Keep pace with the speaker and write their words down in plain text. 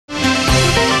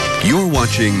You're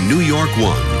watching New York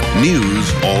 1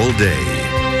 News All Day.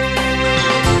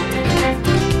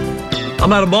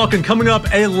 I'm Adam Balkin. Coming up,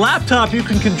 a laptop you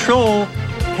can control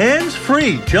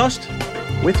hands-free, just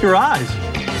with your eyes.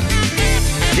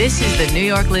 This is the New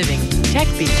York Living Tech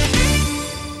Beat.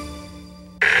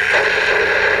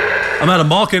 I'm Adam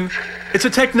Balkin. It's a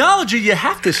technology you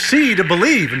have to see to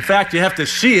believe. In fact, you have to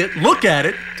see it, look at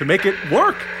it, to make it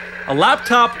work. A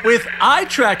laptop with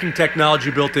eye-tracking technology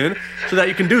built in so that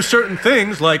you can do certain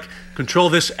things like control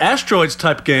this asteroids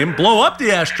type game, blow up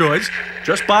the asteroids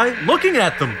just by looking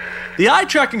at them. The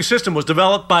eye-tracking system was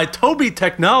developed by Tobii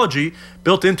Technology,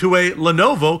 built into a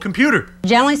Lenovo computer.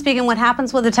 Generally speaking, what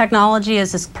happens with the technology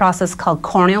is this process called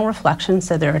corneal reflection.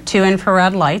 So there are two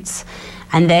infrared lights,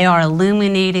 and they are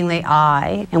illuminating the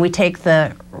eye. And we take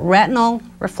the retinal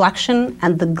reflection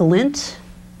and the glint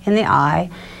in the eye,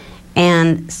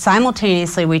 and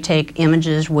simultaneously we take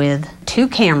images with two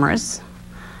cameras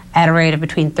at a rate of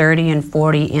between 30 and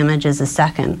 40 images a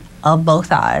second of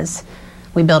both eyes.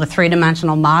 We build a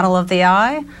three-dimensional model of the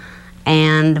eye,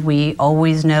 and we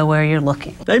always know where you're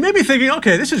looking. They may be thinking,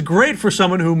 okay, this is great for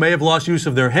someone who may have lost use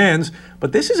of their hands,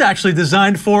 but this is actually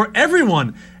designed for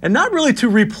everyone, and not really to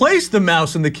replace the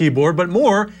mouse and the keyboard, but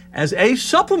more as a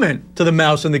supplement to the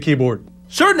mouse and the keyboard.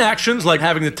 Certain actions, like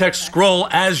having the text scroll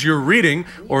as you're reading,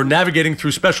 or navigating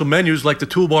through special menus like the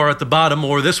toolbar at the bottom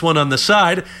or this one on the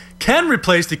side, can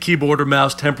replace the keyboard or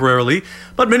mouse temporarily,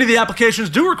 but many of the applications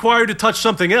do require you to touch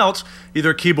something else,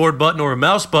 either a keyboard button or a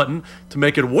mouse button, to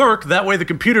make it work. That way the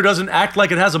computer doesn't act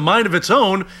like it has a mind of its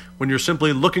own when you're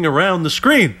simply looking around the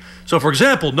screen. So for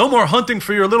example, no more hunting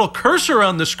for your little cursor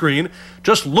on the screen.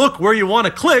 Just look where you want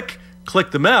to click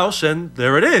the mouse, and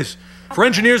there it is. For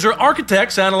engineers or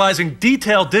architects analyzing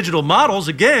detailed digital models,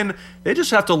 again, they just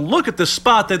have to look at the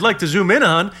spot they'd like to zoom in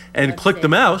on and click the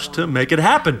mouse to make it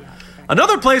happen.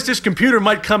 Another place this computer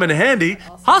might come in handy,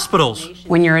 hospitals.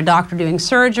 When you're a doctor doing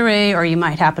surgery, or you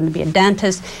might happen to be a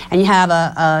dentist, and you have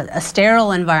a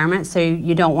sterile environment, so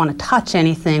you don't want to touch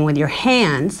anything with your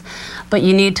hands, but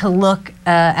you need to look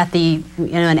at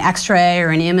an x-ray or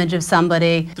an image of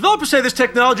somebody. Developers say this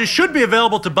technology should be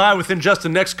available to buy within just the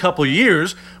next couple of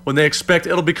years, when they expect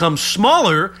it'll become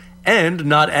smaller and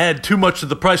not add too much to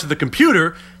the price of the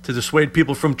computer to dissuade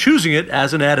people from choosing it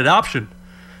as an added option.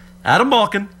 Adam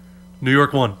Balkin, New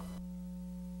York 1.